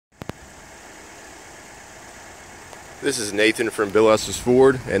This is Nathan from Bill Estes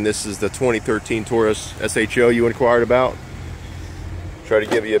Ford, and this is the 2013 Taurus SHO you inquired about. Try to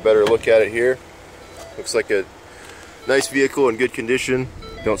give you a better look at it here. Looks like a nice vehicle in good condition.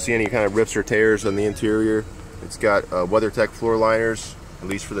 Don't see any kind of rips or tears on the interior. It's got WeatherTech floor liners, at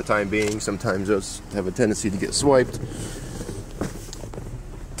least for the time being. Sometimes those have a tendency to get swiped.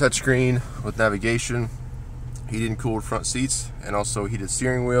 Touchscreen with navigation, heated and cooled front seats, and also heated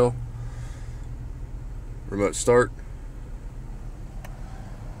steering wheel. Remote start.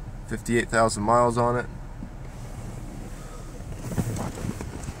 58,000 miles on it.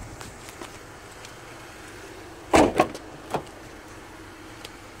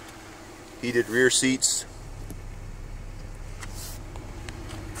 Heated rear seats.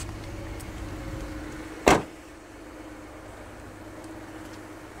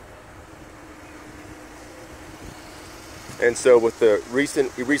 And so with the we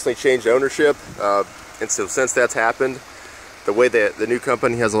recently changed ownership, and so since that's happened, the way that the new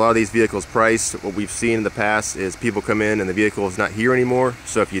company has a lot of these vehicles priced, what we've seen in the past is people come in and the vehicle is not here anymore.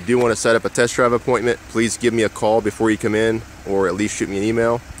 So if you do want to set up a test drive appointment, please give me a call before you come in, or at least shoot me an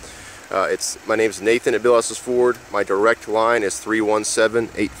email. My name is Nathan at Bill Estes Ford. My direct line is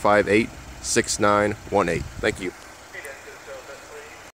 317-858-6918. Thank you.